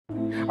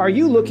Are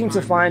you looking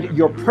to find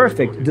your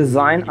perfect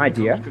design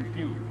idea?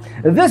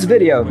 This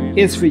video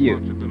is for you.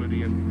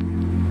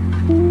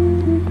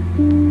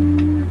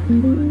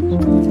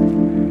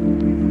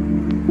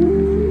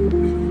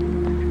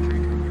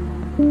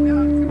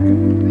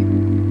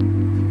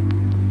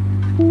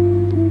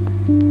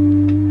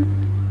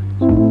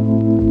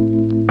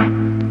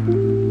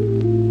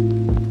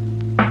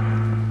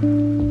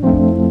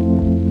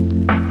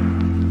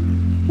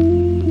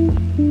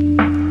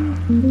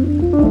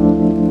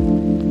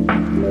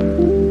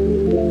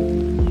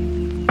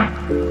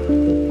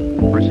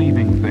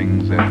 Perceiving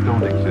things that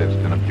don't exist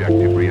in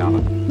objective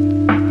reality.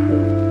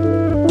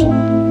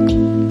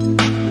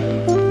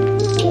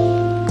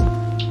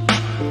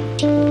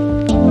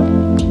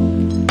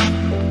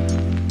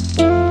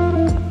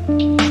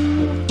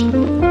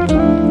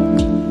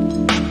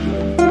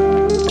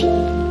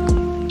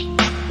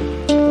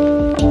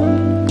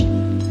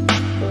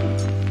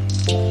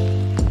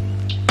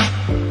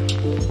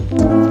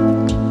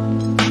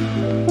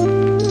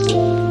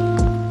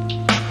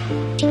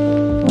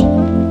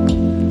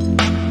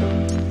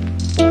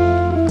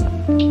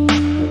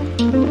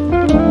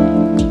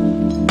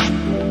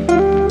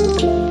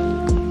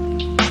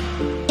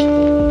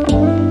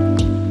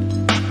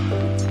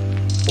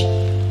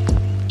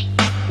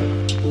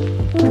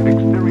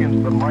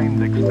 Experience the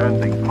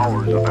mind-expanding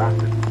powers of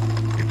acid.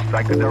 It's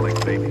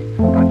psychedelic, baby.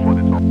 That's what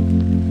it's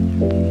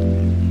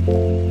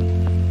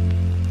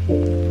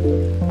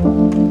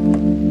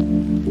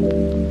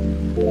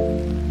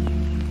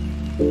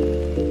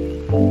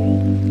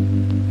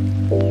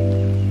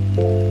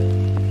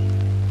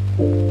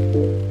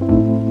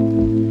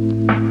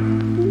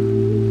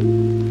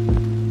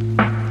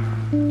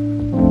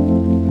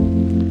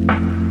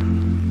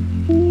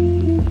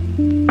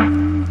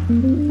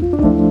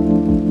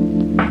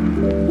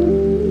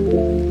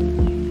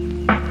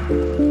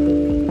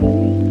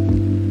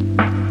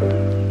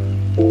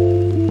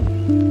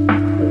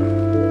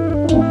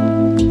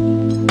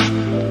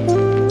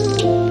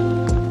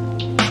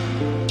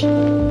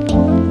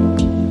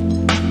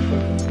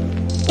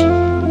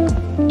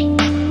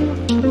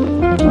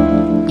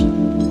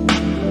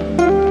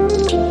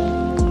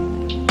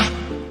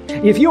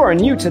If you are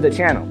new to the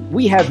channel,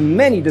 we have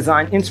many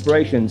design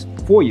inspirations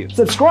for you.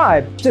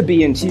 Subscribe to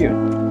be in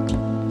tune.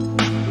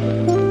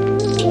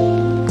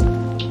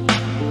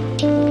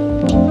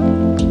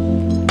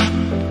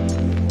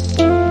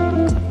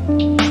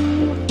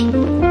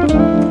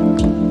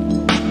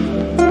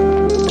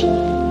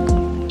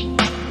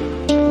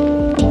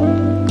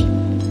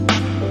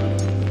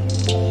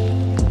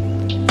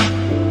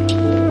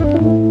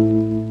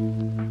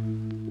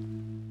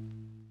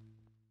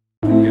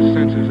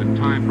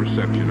 time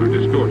perception are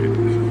distorted.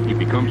 He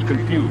becomes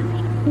confused,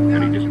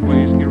 and he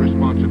displays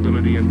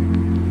irresponsibility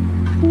and...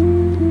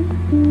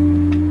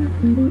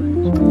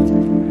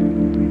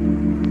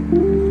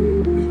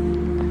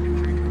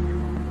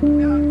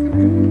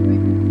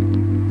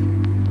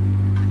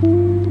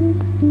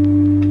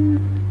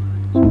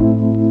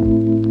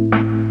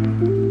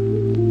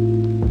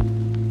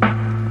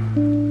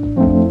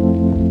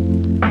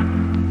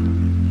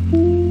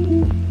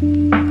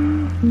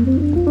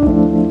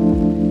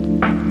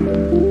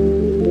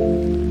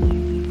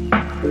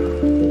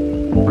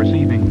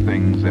 perceiving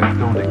things that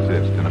don't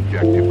exist in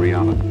objective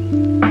reality.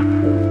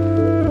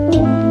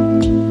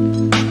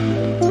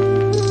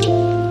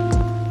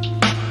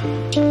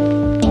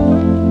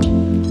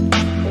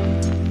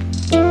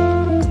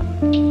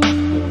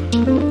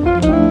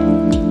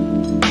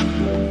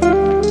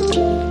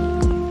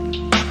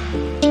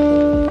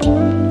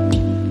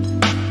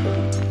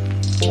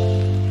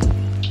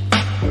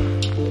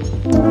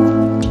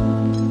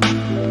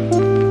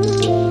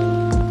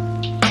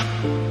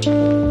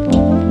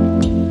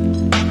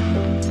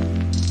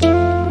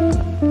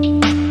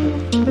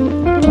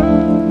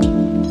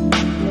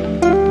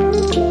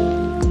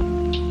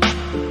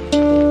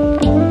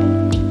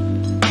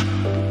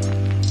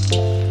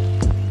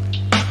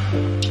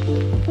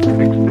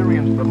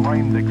 Experience the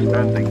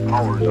mind-expanding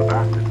powers of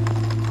acid.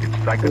 It's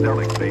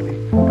psychedelic, baby.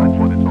 That's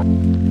what it's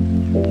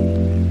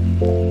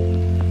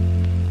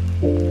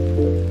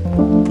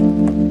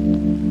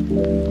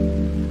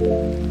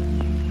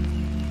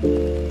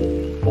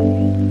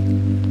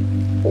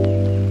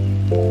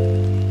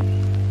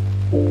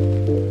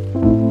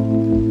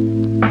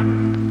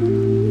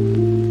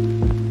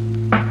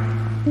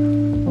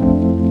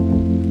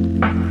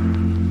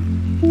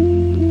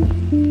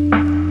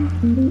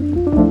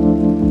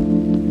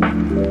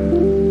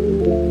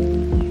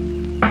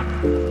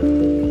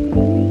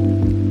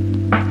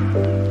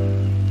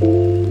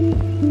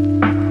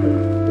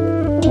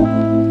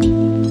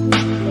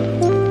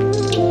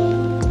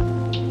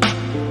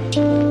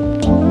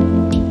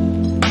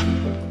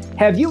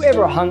Have you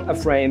ever hung a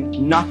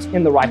frame not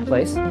in the right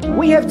place?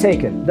 We have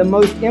taken the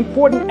most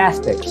important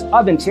aspects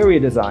of interior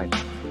design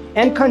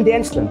and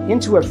condensed them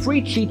into a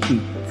free cheat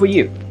sheet for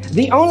you.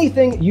 The only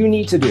thing you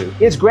need to do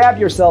is grab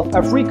yourself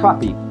a free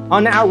copy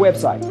on our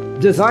website,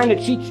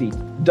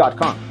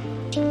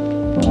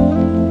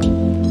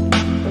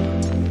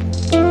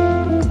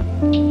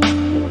 designercheatsheet.com.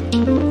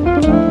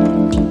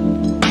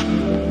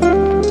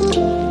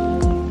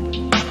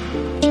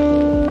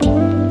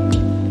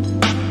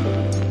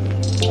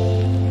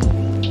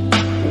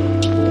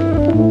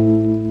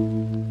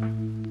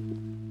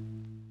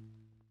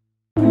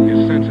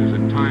 senses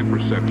and time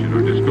perception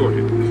are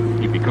distorted.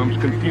 He becomes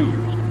confused,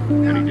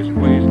 and he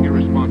displays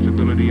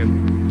irresponsibility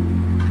and...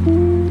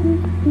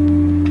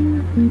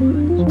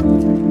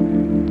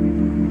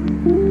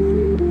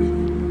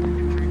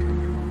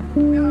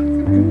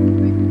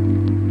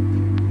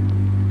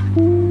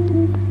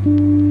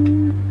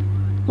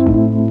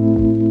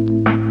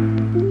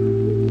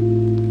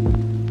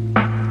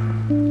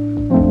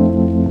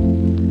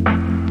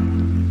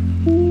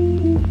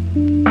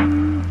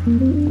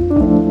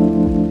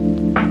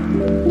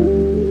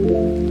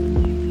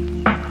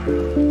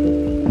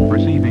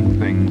 Perceiving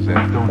things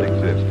that don't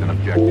exist in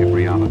objective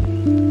reality.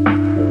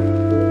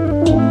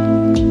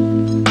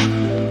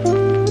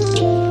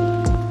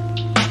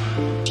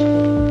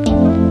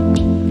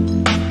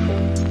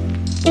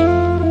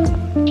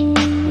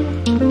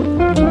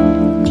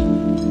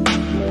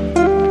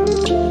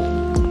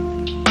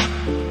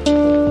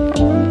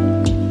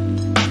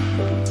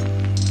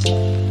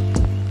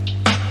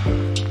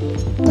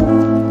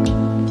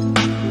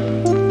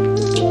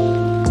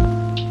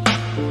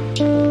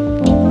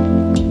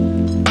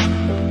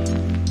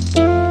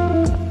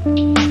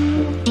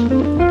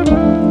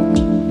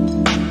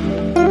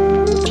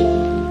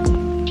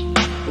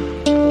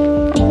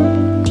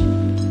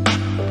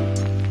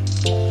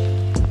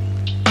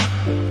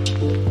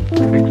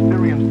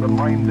 Experience the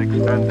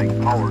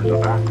mind-expanding powers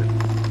of acid.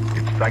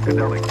 It's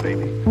psychedelic,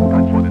 baby.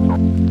 That's what it's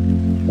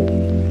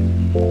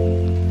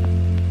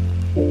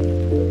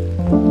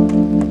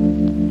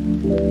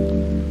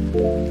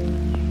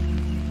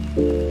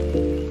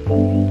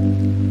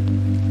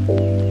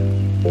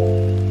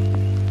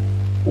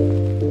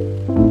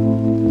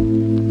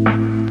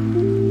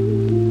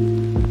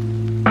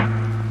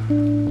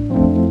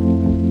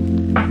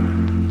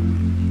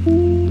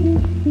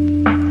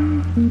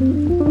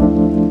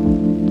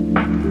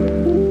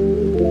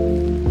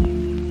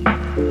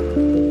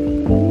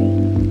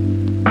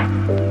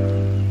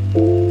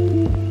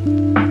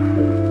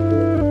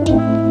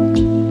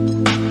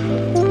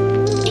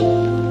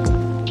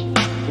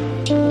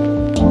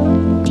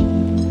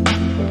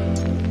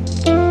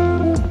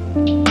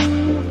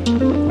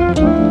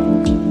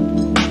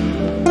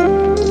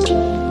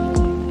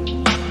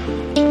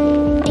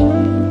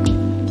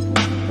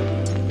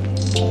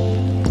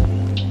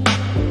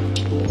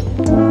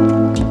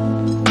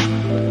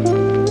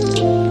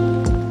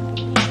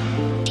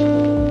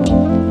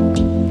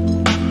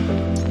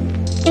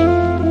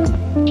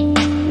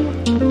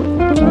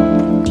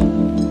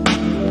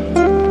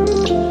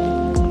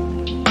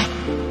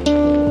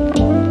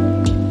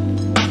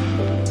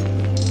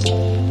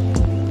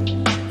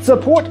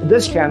Support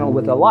this channel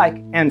with a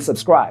like and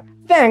subscribe.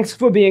 Thanks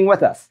for being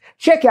with us.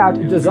 Check out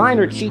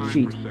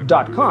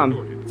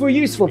designercheatsheet.com for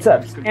useful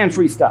tips and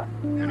free stuff.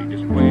 and he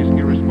displays